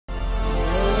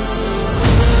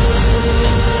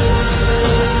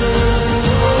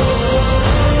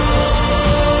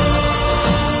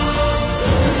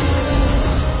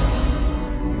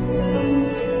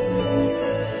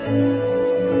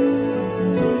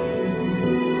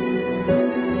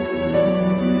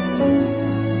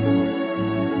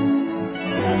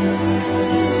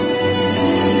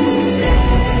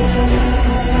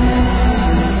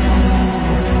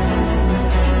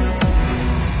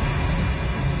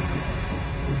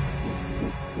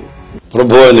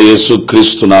ప్రభు అయిన యేసు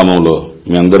క్రీస్తు నామంలో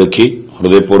మీ అందరికీ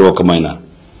హృదయపూర్వకమైన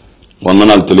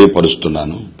వందనాలు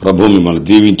తెలియపరుస్తున్నాను. ప్రభు మిమ్మల్ని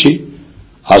దీవించి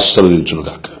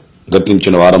ఆశీర్వదించునుగాక.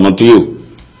 గతించిన వారమంతయు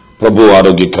ప్రభు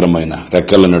ఆరోగ్యకరమైన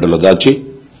రెక్కల నీడలో దాచి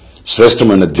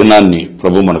శ్రేష్టమైన దినాన్ని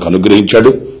ప్రభు మనకు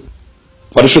అనుగ్రహించాడు.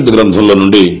 పరిశుద్ధ గ్రంథంలో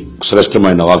నుండి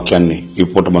శ్రేష్టమైన వాక్యాన్ని ఈ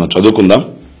పూట మనం చదువుకుందాం.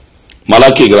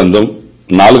 మలాకీ గ్రంథం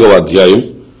 4వ అధ్యాయం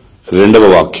 2వ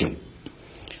వాక్యం.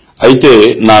 అయితే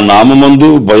నా నామమందు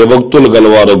భయభక్తులు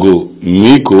గలవారగు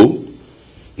మీకు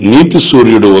నీతి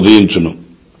సూర్యుడు ఉదయించును,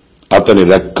 అతని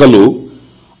రెక్కలు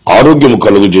ఆరోగ్యము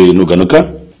కలుగుజేయును గనుక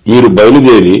మీరు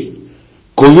బయలుదేరి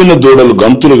కొవ్విన దూడలు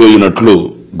గంతులు వేయునట్లు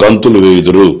గంతులు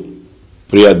వేయుదురు.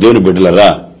 ప్రియ దేవుని బిడ్డలరా,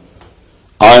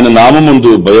 ఆయన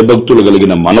నామమందు భయభక్తులు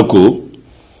కలిగిన మనకు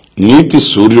నీతి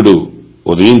సూర్యుడు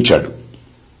ఉదయించాడు.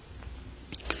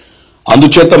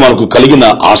 అందుచేత మనకు కలిగిన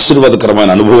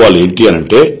ఆశీర్వాదకరమైన అనుభవాలు ఏంటి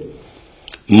అనంటే,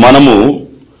 మనము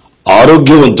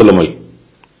ఆరోగ్యవంతులమై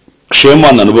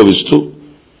క్షేమాన్ని అనుభవిస్తూ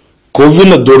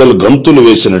కొవ్విన దూడలు గంతులు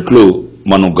వేసినట్లు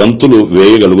మనం గంతులు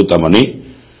వేయగలుగుతామని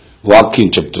వాక్యం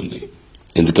చెప్తుంది.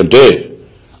 ఎందుకంటే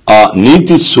ఆ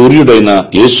నీతి సూర్యుడైన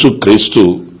యేసు క్రీస్తు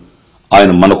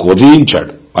ఆయన మనకు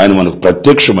ఉదయించాడు, ఆయన మనకు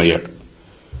ప్రత్యక్షమయ్యాడు.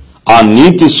 ఆ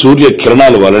నీతి సూర్య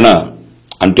కిరణాల వలన,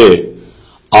 అంటే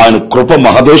ఆయన కృప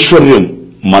మహదేశ్వర్యం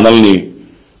మనల్ని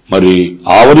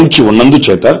ఆవరించి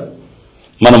ఉన్నందుచేత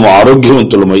మనము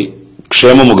ఆరోగ్యవంతులమై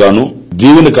క్షేమముగాను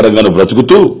దీవెనకరంగాను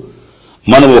బ్రతుకుతూ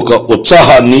మనం ఒక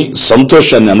ఉత్సాహాన్ని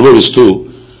సంతోషాన్ని అనుభవిస్తూ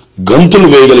గంతులు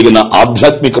వేయగలిగిన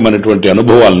ఆధ్యాత్మికమైనటువంటి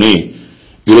అనుభవాల్ని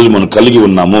ఈరోజు మనం కలిగి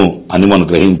ఉన్నాము అని మనం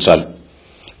గ్రహించాలి.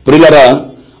 ప్రియులారా,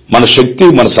 మన శక్తి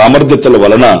మన సామర్థ్యతల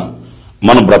వలన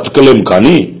మనం బ్రతకలేం,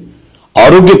 కానీ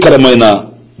ఆరోగ్యకరమైన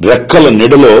రెక్కల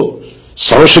నీడలో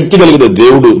సర్వశక్తి కలిగిన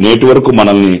దేవుడు నేటి వరకు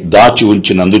మనల్ని దాచి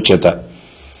ఉంచినందుచేత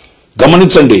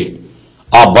గమనించండి,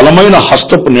 ఆ బలమైన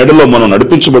హస్తపు నీడలో మనం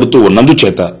నడిపించబడుతూ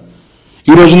ఉన్నందుచేత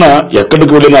ఈ రోజున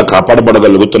ఎక్కడికి వెళ్ళినా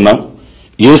కాపాడబడగలుగుతున్నాం,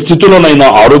 ఏ స్థితిలోనైనా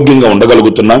ఆరోగ్యంగా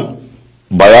ఉండగలుగుతున్నాం.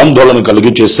 భయాందోళన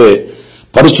కలిగి చేసే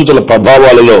పరిస్థితుల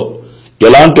ప్రభావాలలో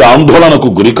ఎలాంటి ఆందోళనకు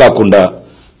గురి కాకుండా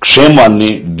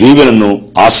క్షేమాన్ని, దీవెనను,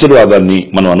 ఆశీర్వాదాన్ని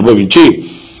మనం అనుభవించి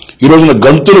ఈ రోజున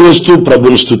గంతులు వేస్తూ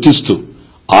ప్రభును స్తుతిస్తూ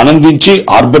ఆనందించి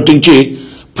ఆర్భటించి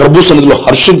ప్రభు సన్నిధిలో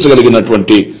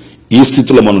హర్షించగలిగినటువంటి ఈ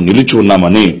స్థితిలో మనం నిలిచి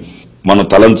ఉన్నామని మనం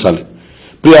తలంచాలి.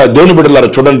 ప్రియ దేవుని బిడ్డలారా,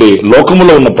 చూడండి,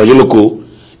 లోకములో ఉన్న ప్రజలకు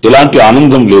ఎలాంటి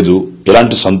ఆనందం లేదు,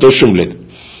 ఎలాంటి సంతోషం లేదు,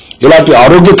 ఇలాంటి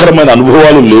ఆరోగ్యకరమైన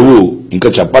అనుభవాలు లేవు. ఇంకా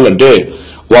చెప్పాలంటే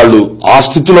వాళ్ళు ఆ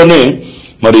స్థితిలోనే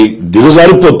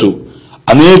దిగజారిపోతూ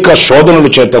అనేక శోధనల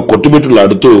చేత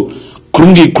కొట్టుబిట్టులాడుతూ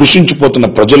కృంగి కృషించిపోతున్న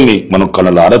ప్రజల్ని మనం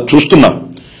కళ్ళారా చూస్తున్నాం.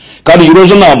 కానీ ఈ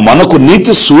రోజున మనకు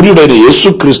నీతి సూర్యుడైన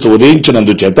యేసుక్రీస్తు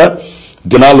ఉదయించినందుచేత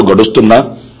దినాలు గడుస్తున్నా,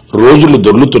 రోజులు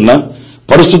దొర్లుతున్నా,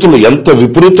 పరిస్థితులు ఎంత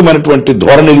విపరీతమైనటువంటి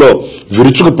ధోరణిలో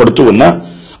విరుచుకు పడుతూ ఉన్నా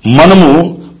మనము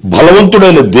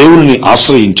బలవంతుడైన దేవుని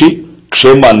ఆశ్రయించి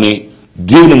క్షేమాన్ని,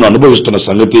 దీవెనను అనుభవిస్తున్న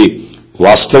సంగతి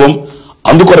వాస్తవం.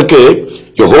 అందుకొరకే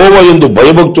యెహోవా యందు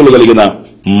భయభక్తులు కలిగిన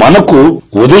మనకు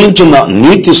ఉదయించిన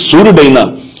నీతి సూర్యుడైన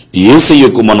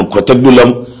యేసయ్యకు మనం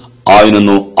కృతజ్ఞులం,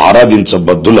 ఆయనను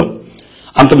ఆరాధించబద్దులం.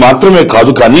 అంత మాత్రమే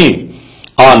కాదు, కానీ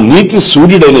ఆ నీతి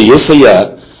సూర్యుడైన యేసయ్య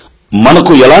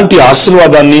మనకు ఎలాంటి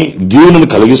ఆశీర్వాదాన్ని, దీవెనను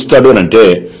కలిగిస్తాడు అని అంటే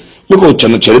మీకు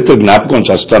చిన్న చరిత్ర జ్ఞాపకం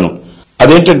చేస్తాను.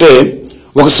 అదేంటంటే,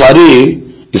 ఒకసారి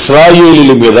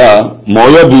ఇశ్రాయేలీల మీద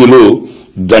మోయాబీయులు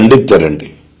దండెత్తారండి.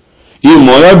 ఈ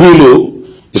మోయాబీయులు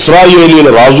ఇశ్రాయేలీల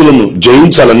రాజులను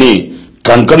జయించాలని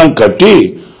కంకణం కట్టి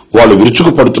వాళ్ళు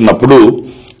విరుచుకు పడుతున్నప్పుడు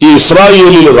ఈ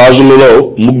ఇశ్రాయేలీల రాజులలో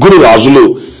 3 రాజులు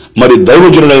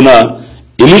దైవజనుడైన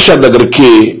ఎలీషా దగ్గరికి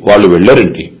వాళ్ళు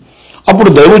వెళ్లారండి. అప్పుడు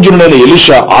దైవజనుడైన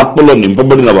ఎలీషా ఆత్మలో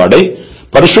నింపబడిన వాడై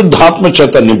పరిశుద్ధాత్మ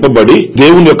చేత నింపబడి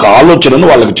దేవుని యొక్క ఆలోచనను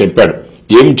వాళ్ళకి చెప్పాడు.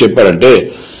 ఏమి చెప్పాడంటే,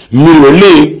 మీరు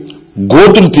వెళ్లి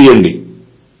గోతులు తీయండి,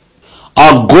 ఆ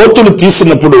గోతులు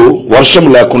తీసినప్పుడు వర్షం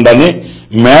లేకుండానే,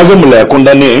 మేఘం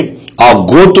లేకుండానే ఆ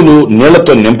గోతులు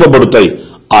నీళ్లతో నింపబడతాయి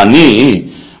అని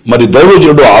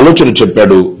దైవజనుడు ఆలోచన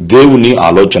చెప్పాడు. దేవుని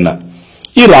ఆలోచన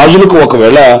ఈ రాజులకు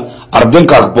ఒకవేళ అర్థం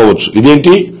కాకపోవచ్చు.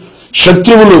 ఇదేంటి,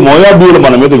 శత్రువులు మోయాబీయులు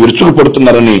మన మీద విరుచుకు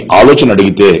పడుతున్నారని ఆలోచన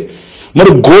అడిగితే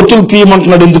గోతులు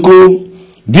తీయమంటున్నాడు ఎందుకు,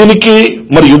 దీనికి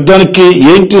యుద్ధానికి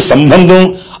ఏంటి సంబంధం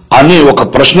అనే ఒక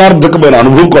ప్రశ్నార్థకమైన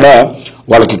అనుభవం కూడా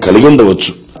వాళ్ళకి కలిగి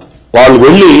ఉండవచ్చు. వాళ్ళు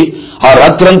వెళ్లి ఆ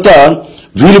రాత్రంతా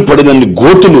వీలు పడినన్ని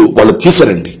గోతులు వాళ్ళు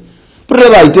తీశారండి.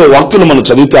 అయితే వాక్యం మనం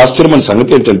చదివితే ఆశ్చర్యమైన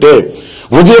సంగతి ఏంటంటే,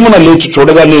 ఉదయమున లేచి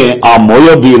చూడగానే ఆ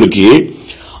మోయాబీయులకి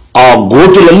ఆ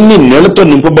గోతులన్నీ నీళ్లతో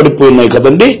నింపబడిపోయినాయి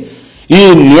కదండి. ఈ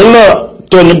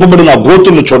నీళ్లతో నింపబడిన ఆ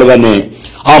గోతులను చూడగానే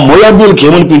ఆ మోయాబీయులకు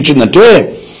ఏమనిపించిందంటే,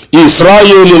 ఈ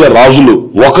ఇశ్రాయేలీల రాజులు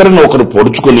ఒకరిని ఒకరు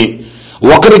పొడుచుకొని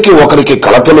ఒకరికి ఒకరికి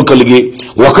కలతలు కలిగి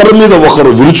ఒకరి మీద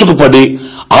ఒకరు విరుచుకుపడి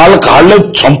వాళ్ళే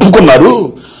చంపుకున్నారు.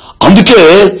 అందుకే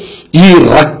ఈ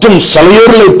రక్తం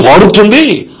సెలయేరులై పారుతుంది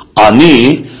అని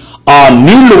ఆ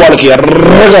నీళ్లు వాళ్ళకి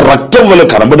ఎర్రగా రక్తం వల్ల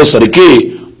కనబడేసరికి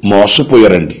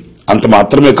మోసపోయారండి. అంత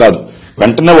మాత్రమే కాదు,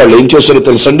 వెంటనే వాళ్ళు ఏం చేశారో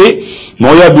తెలుసండి,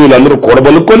 మోయాబీయులందరూ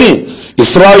కూడబలుకొని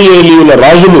ఇశ్రాయేలీయుల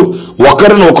రాజులు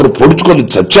ఒకరిని ఒకరు పొడుచుకొని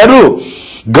చచ్చారు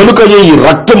గనుక ఈ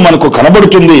రక్తం మనకు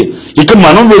కనబడుతుంది, ఇక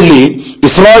మనం వెళ్ళి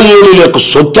ఇశ్రాయేలీయుల యొక్క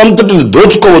సొత్తంతటిని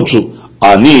దోచుకోవచ్చు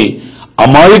అని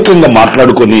అమాయకంగా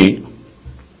మాట్లాడుకొని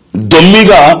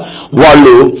దొమ్మిగా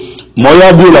వాళ్ళు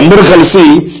మోయాబీయులందరూ కలిసి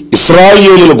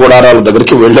ఇశ్రాయేలీయుల గుడారాల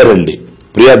దగ్గరికి వెళ్ళారండి.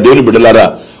 ప్రియా దేవుని బిడ్డలారా,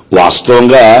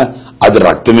 వాస్తవంగా అది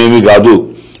రక్తమేమీ కాదు,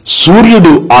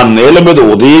 సూర్యుడు ఆ నేల మీద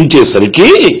ఉదయించేసరికి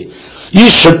ఈ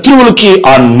శత్రువులకి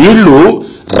ఆ నీళ్లు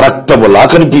రక్తములా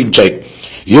కనిపించాయి.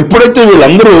 ఎప్పుడైతే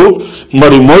వీళ్ళందరూ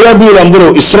మరి మోయాబీయులందరూ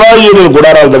ఇశ్రాయేలీయుల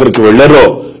గుడారాల దగ్గరికి వెళ్లారో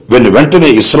వెంటనే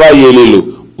ఇశ్రాయేలీయులు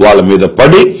వాళ్ళ మీద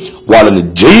పడి వాళ్ళని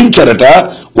జయించారట.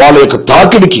 వాళ్ళ యొక్క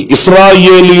తాకిడికి,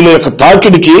 ఇశ్రాయేలీయుల యొక్క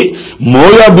తాకిడికి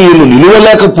మోయాబీయులు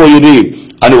నిలువలేకపోయింది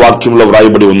అని వాక్యంలో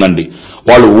వ్రాయబడి ఉందండి.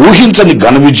 వాళ్ళు ఊహించని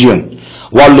ఘన విజయం,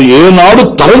 వాళ్ళు ఏనాడు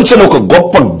తలంచని ఒక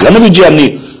గొప్ప ఘన విజయాన్ని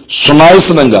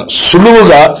సునాయాసంగా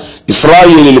సులువుగా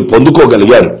ఇశ్రాయేలీయులు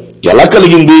పొందుకోగలిగారు. ఎలా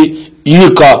కలిగింది ఈ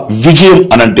యొక్క విజయం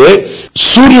అనంటే,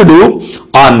 సూర్యుడు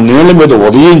ఆ నీళ్ల మీద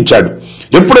ఉదయించాడు.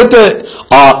 ఎప్పుడైతే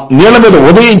ఆ నీళ్ల మీద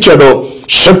ఉదయించాడో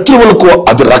శత్రువులకు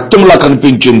అది రక్తంలా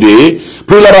కనిపించింది.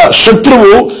 ప్రియులారా,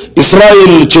 శత్రువు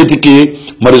ఇశ్రాయేలీయుల చేతికి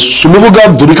మరి సులువుగా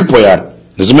దొరికిపోయాడు.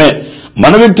 నిజమే,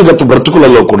 మన వ్యక్తిగత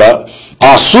బ్రతుకులలో కూడా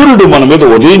ఆ సూర్యుడు మన మీద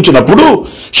ఉదయించినప్పుడు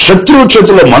శత్రువు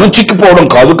చేతిలో మనం చిక్కిపోవడం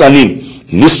కాదు, కానీ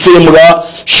నిశ్చయముగా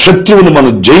శత్రువుని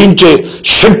మనం జయించే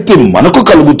శక్తి మనకు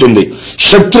కలుగుతుంది.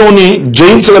 శత్రువుని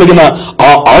జయించగలిగిన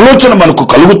ఆ ఆలోచన మనకు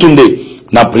కలుగుతుంది.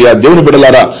 నా ప్రియ దేవుని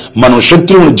బిడ్డలారా, మనం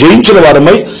శత్రువుని జయించిన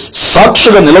వారమై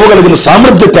సాక్షిగా నిలవగలిగిన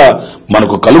సామర్థ్యత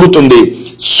మనకు కలుగుతుంది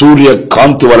సూర్య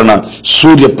కాంతి వలన,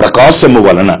 సూర్య ప్రకాశము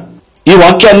వలన. ఈ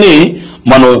వాక్యాన్ని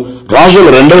మనం రాజుల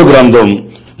 2వ గ్రంథం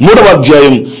 3వ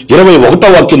అధ్యాయం 21వ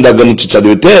వాక్యం దగ్గర నుంచి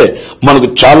చదివితే మనకు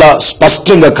చాలా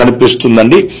స్పష్టంగా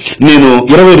కనిపిస్తుందండి. నేను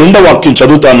 22వ వాక్యం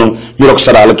చదువుతాను, మీరు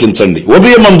ఒకసారి ఆలకించండి.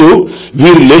 ఉదయమందు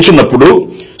వీరు లేచినప్పుడు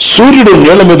సూర్యుడు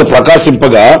నీళ్ల మీద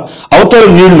ప్రకాశింపగా అవతల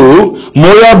నీళ్లు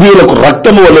మోయాబీయులకు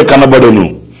రక్తము వలె కనబడెను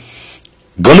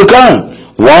గనుక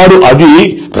వారు అది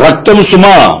రక్తము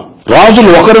సుమా,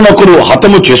 రాజులు ఒకరినొకరు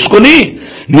హతము చేసుకుని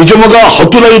నిజముగా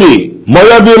హతులైరి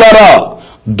మోయాబీయులారా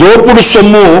దోపుడు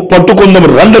సొమ్ము పట్టుకుందాం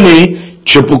రండని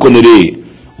చెప్పుకొనిరి.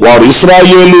 వారు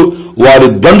ఇశ్రాయేలు వారి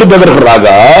దండు దగ్గరకు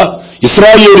రాగా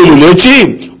ఇశ్రాయేలీయులు లేచి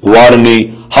వారిని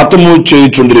హతము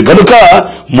చేయుచుండిరి గనుక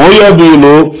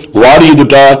మోయాబీయులు వారి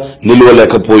ఎదుట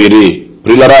నిలువలేకపోయిరి.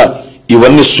 ప్రియులారా,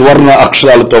 ఇవన్నీ సువర్ణ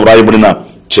అక్షరాలతో వ్రాయబడిన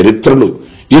చరిత్రలు.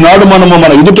 ఈనాడు మనము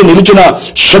మన ఎదుట నిలిచిన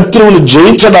శత్రువును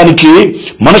జయించడానికి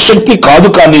మన శక్తి కాదు,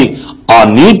 కానీ ఆ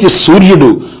నీతి సూర్యుడు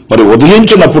మరి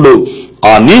ఉదయించినప్పుడు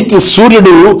ఆ నీతి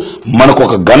సూర్యుడు మనకు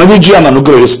ఒక ఘన విజయాన్ని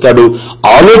అనుగ్రహిస్తాడు,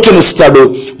 ఆలోచన ఇస్తాడు.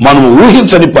 మనం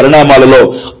ఊహించని పరిణామాలలో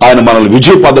ఆయన మనల్ని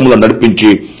విజయ పదంలో నడిపించి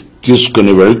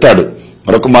తీసుకుని వెళ్తాడు.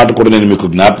 మరొక మాట కూడా నేను మీకు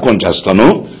జ్ఞాపకం చేస్తాను.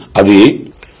 అది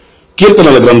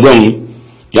కీర్తనల గ్రంథం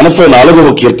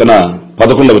 84వ కీర్తన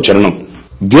 11వ చరణం.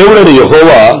 దేవుడైన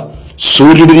యెహోవా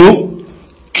సూర్యుడును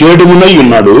కేడుమునై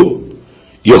ఉన్నాడు,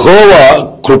 యెహోవా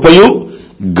కృపయు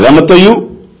ఘనతయు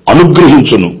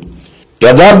అనుగ్రహించును,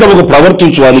 యథార్థముగా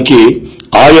ప్రవర్తించువానికి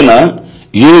ఆయన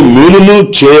ఏ మేలును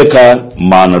చేయక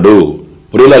మానడు.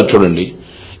 ప్రియులారా, చూడండి,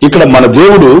 ఇక్కడ మన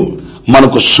దేవుడు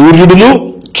మనకు సూర్యుడును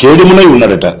కేడుమునై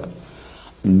ఉన్నాడట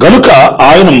గనుక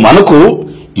ఆయన మనకు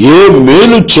ఏ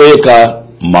మేలు చేయక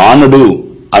మానడు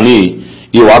అని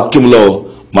ఈ వాక్యంలో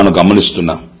మనం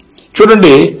గమనిస్తున్నాం.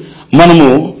 చూడండి, మనము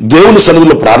దేవుని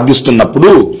సన్నిధిలో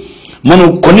ప్రార్థిస్తున్నప్పుడు మనం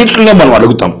కొన్నిట్లనే మనం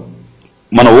అడుగుతాం.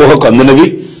 మన ఊహకు అందినవి,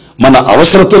 మన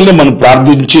అవసరతల్ని మనం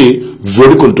ప్రార్థించి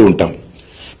వేడుకుంటూ ఉంటాం.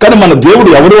 కానీ మన దేవుడు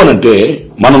ఎవరు అనంటే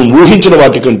మనం ఊహించిన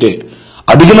వాటికంటే,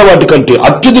 అడిగిన వాటికంటే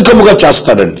అత్యధికముగా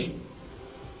చేస్తాడండి.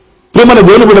 ప్రియమైన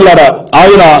దేవుని బిడ్డలారా,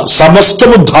 ఆయన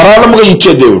సమస్తము ధారాళముగా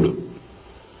ఇచ్చే దేవుడు.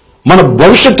 మన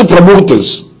భవిష్యత్తు ప్రభువుకు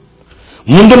తెలుసు,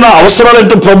 ముందున్న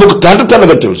అవసరాలంటే ప్రభువుకు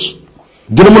తేటతెల్లగా తెలుసు.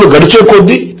 దినములు గడిచే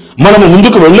కొద్దీ, మనము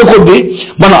ముందుకు వెళ్లే కొద్దీ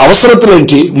మన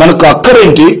అవసరతలేంటి, మనకు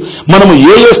అక్కరేంటి, మనము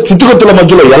ఏ ఏ స్థితిగతుల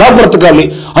మధ్యలో ఎలా బ్రతకాలి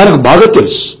ఆయనకు బాగా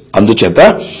తెలుసు. అందుచేత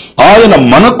ఆయన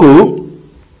మనకు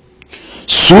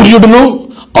సూర్యుడును,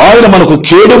 ఆయన మనకు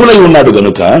కేడుమునై ఉన్నాడు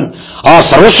గనుక ఆ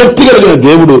సర్వశక్తి కలిగిన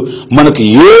దేవుడు మనకు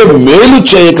ఏ మేలు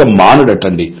చేయక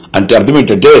మానడటండి. అంటే అర్థం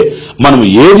ఏంటంటే, మనం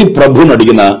ఏది ప్రభువుని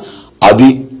అడిగినా అది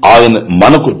ఆయన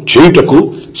మనకు చేయుటకు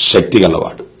శక్తి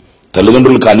గలవాడు.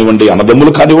 తల్లిదండ్రులు కానివ్వండి,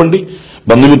 అన్నదమ్ములు కానివ్వండి,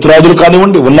 బంధుమిత్రాదులు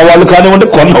కానివ్వండి, ఉన్నవాళ్ళు కానివ్వండి,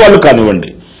 కొన్నవాళ్ళు కానివ్వండి,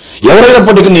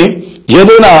 ఎవరైనప్పటికీ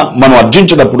ఏదైనా మనం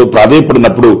అర్జించినప్పుడు,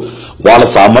 ప్రాధేయపడినప్పుడు వాళ్ళ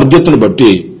సామర్థ్యతను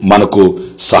బట్టి మనకు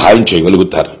సహాయం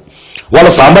చేయగలుగుతారు. వాళ్ళ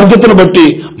సామర్థ్యతను బట్టి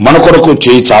మన కొరకు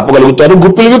చేయి చాపగలుగుతారు,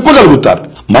 గుప్పిలు విప్పగలుగుతారు.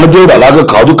 మన దేవుడు అలాగా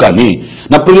కాదు. కానీ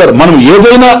నా పిల్లలు, మనం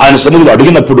ఏదైనా ఆయన సన్నిధిలో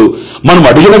అడిగినప్పుడు మనం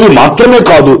అడిగినవి మాత్రమే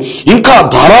కాదు, ఇంకా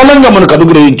ధారాళంగా మనకు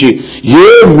అనుగ్రహించి ఏ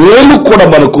మేలు కూడా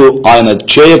మనకు ఆయన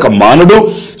చేయక మానడు,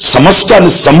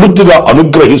 సమస్తాన్ని సమృద్ధిగా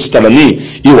అనుగ్రహిస్తాడని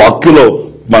ఈ వాక్యంలో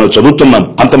మనం చదువుతున్నాం.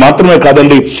 అంత మాత్రమే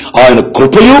కాదండి, ఆయన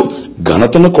కృపయు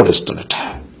ఘనతను కూడా ఇస్తాడట.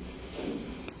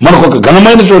 మనకు ఒక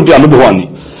ఘనమైనటువంటి అనుభవాన్ని,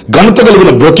 ఘనత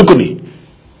కలిగిన బ్రతుకుని,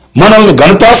 మనల్ని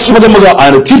ఘనతాస్పదముగా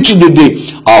ఆయన తీర్చిదిద్ది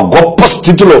ఆ గొప్ప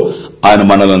స్థితిలో ఆయన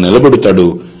మనల్ని నిలబెడతాడు.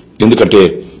 ఎందుకంటే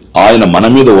ఆయన మన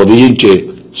మీద ఉదయించే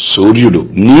సూర్యుడు,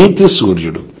 నీతి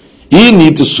సూర్యుడు. ఈ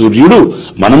నీతి సూర్యుడు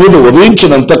మన మీద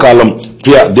ఉదయించినంత కాలం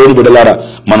ప్రియ దేవుని బిడ్డలారా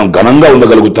మనం ఘనంగా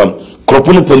ఉండగలుగుతాం,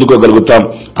 కృపను పొందుకోగలుగుతాం.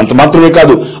 అంత మాత్రమే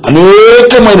కాదు,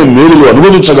 అనేకమైన మేలులు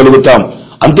అనుభవించగలుగుతాం.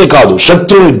 అంతేకాదు,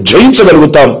 శత్రువుని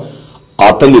జయించగలుగుతాం.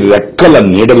 అతని రెక్కల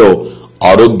నీడలో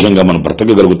ఆరోగ్యంగా మనం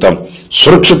బ్రతకగలుగుతాం,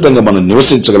 సురక్షితంగా మనం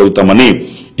నివసించగలుగుతామని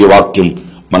ఈ వాక్యం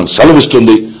మనకు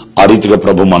సెలవిస్తుంది. ఆ రీతిగా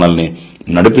ప్రభు మనల్ని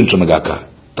నడిపించునుగాక.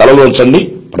 తలలోంచండి,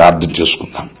 ప్రార్థన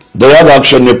చేసుకుందాం.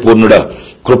 దయాదాక్షణ్య పూర్ణుడా,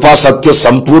 కృపా సత్య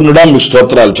సంపూర్ణుడా, మీకు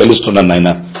స్తోత్రాలు చెల్లిస్తున్నాను నాయన.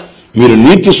 మీరు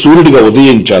నీతి సూర్యుడిగా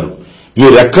ఉదయించారు. మీ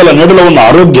రెక్కల నీడలో ఉన్న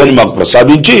ఆరోగ్యాన్ని మాకు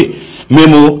ప్రసాదించి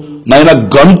మేము నాయన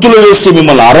గంతులు వేసి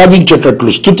మిమ్మల్ని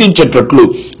ఆరాధించేటట్లు, స్తుతించేటట్లు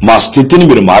మా స్థితిని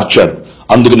మీరు మార్చారు.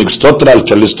 అందుకు నీకు స్తోత్రాలు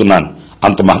చెల్లిస్తున్నాను.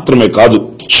 అంత మాత్రమే కాదు,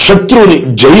 శత్రువుని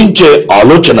జయించే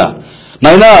ఆలోచన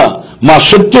నాయనా, మా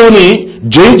శత్రువుని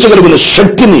జయించగలిగిన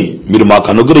శక్తిని మీరు మాకు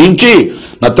అనుగ్రహించి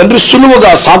నా తండ్రి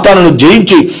సులువుగా సాతానుని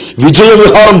జయించి విజయ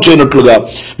విహారం చేయనట్లుగా,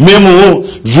 మేము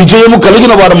విజయము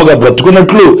కలిగిన వారముగా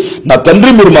బ్రతుకున్నట్లు నా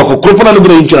తండ్రి మీరు మాకు కృపను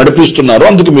అనుగ్రహించి నడిపిస్తున్నారు.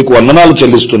 అందుకు మీకు వందనాలు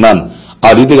చెల్లిస్తున్నాను.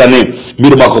 ఆ రీతిగానే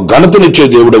మీరు మాకు ఘనతనిచ్చే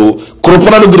దేవుడవు,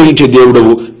 కృపను అనుగ్రహించే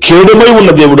దేవుడవు, ఖేడమై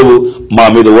ఉన్న దేవుడవు, మా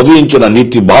మీద ఉదయించిన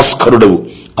నీతి భాస్కరుడవు.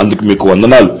 అందుకు మీకు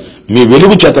వందనాలు. మీ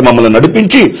వెలుగు చేత మమ్మల్ని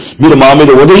నడిపించి మీరు మా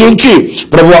మీద ఉదయించి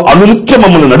ప్రభువా అనునిత్యం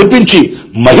మమ్మల్ని నడిపించి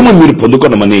మహిమ మీరు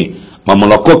పొందుకొనమని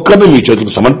మమ్మల్ని ఒక్కొక్కరిని మీ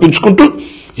చేతులకు సమర్పించుకుంటూ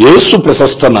యేసు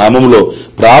ప్రశస్త నామములో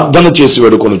ప్రార్థన చేసి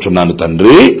వేడుకొనుచున్నాను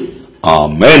తండ్రి.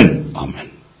 Amen, amen.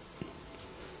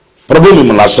 ప్రభు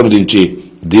మిమ్మల్ని ఆశీర్వదించి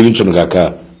దీవించునుగాక.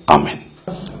 ఆమెన్.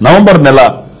 నవంబర్ నెల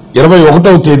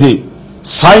 21వ తేదీ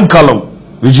సాయంకాలం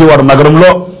విజయవాడ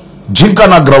నగరంలో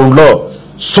జింకానా గ్రౌండ్ లో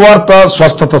స్వార్థ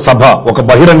స్వస్థత సభ, ఒక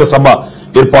బహిరంగ సభ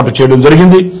ఏర్పాటు చేయడం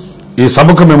జరిగింది. ఈ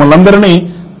సభకు మిమ్మల్ని అందరినీ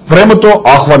ప్రేమతో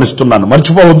ఆహ్వానిస్తున్నాను.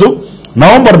 మర్చిపోవద్దు,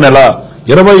 నవంబర్ నెల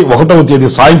 21వ తేదీ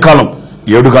సాయంకాలం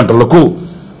 7 గంటలకు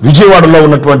విజయవాడలో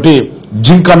ఉన్నటువంటి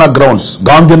జింకానా గ్రౌండ్స్,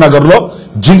 గాంధీనగర్ లో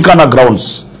జింకానా గ్రౌండ్స్,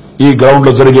 ఈ గ్రౌండ్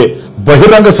లో జరిగే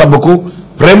బహిరంగ సభకు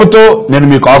ప్రేమతో నేను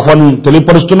మీకు ఆహ్వానం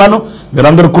తెలియపరుస్తున్నాను.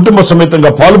 మీరందరూ కుటుంబ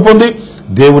సమేతంగా పాలు పొంది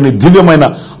దేవుని దివ్యమైన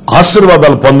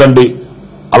ఆశీర్వాదాలు పొందండి.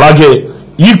 అలాగే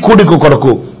ఈ కూడిక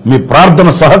కొరకు మీ ప్రార్థన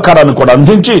సహకారాన్ని కూడా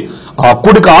అందించి ఆ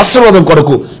కూడిక ఆశీర్వాదం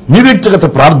కొరకు మీ వ్యక్తిగత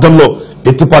ప్రార్థనలో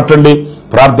ఎత్తిపట్టండి,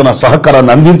 ప్రార్థన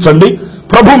సహకారాన్ని అందించండి.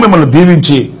 ప్రభు మిమ్మల్ని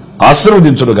దీవించి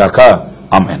ఆశీర్వదించునుగాక.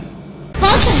 ఆమెన్.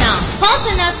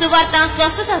 హోసన్నా సువార్త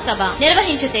స్వస్థత సభ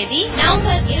నిర్వహించే తేదీ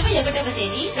నవంబర్ 21వ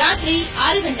తేదీ రాత్రి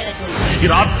 6 గంటలకు. ఈ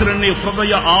రాత్రి నీ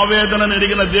హృదయ ఆవేదన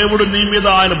ఎరిగిన దేవుడు నీ మీద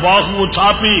ఆయన బాహువు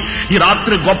చాపి ఈ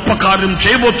రాత్రి గొప్ప కార్యం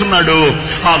చేయబోతున్నాడు.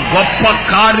 ఆ గొప్ప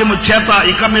కార్యము చేత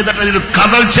ఇక మీదట నేను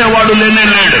కదల్చేవాడు లేనే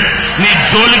లేడు, నీ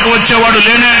జోలికి వచ్చేవాడు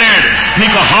లేనే లేడు,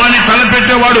 నీకు హాని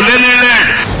తలపెట్టేవాడు లేనే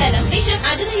లేడు.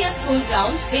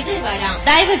 విజయవాడ.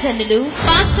 దైవజనులు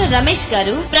పాస్టర్ రమేష్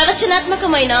గారు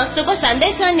ప్రవచనాత్మకమైన శుభ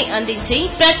సందేశాన్ని అందించి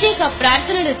ప్రత్యేక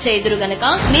ప్రార్థనలు చేదురు గనక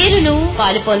మీరును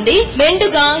పాలు పొంది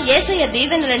మెండుగా యేసయ్య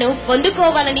దీవెనలను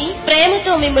పొందుకోవాలని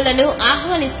ప్రేమతో మిమ్ములను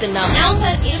ఆహ్వానిస్తున్నాం.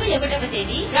 నవంబర్ 21వ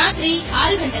తేదీ రాత్రి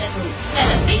 6 గంటలకు.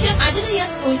 స్థలం bishop అజనయ్య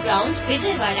school ground,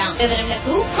 Vijayawada.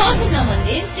 వివరములకు hosanna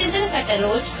Mandir, చింతలకట్ట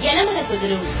road, Yanamala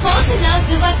కుదురు. హోసన్నా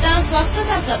సువార్త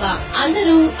స్వస్థత సభ.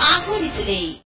 అందరూ ఆహ్వానితులే.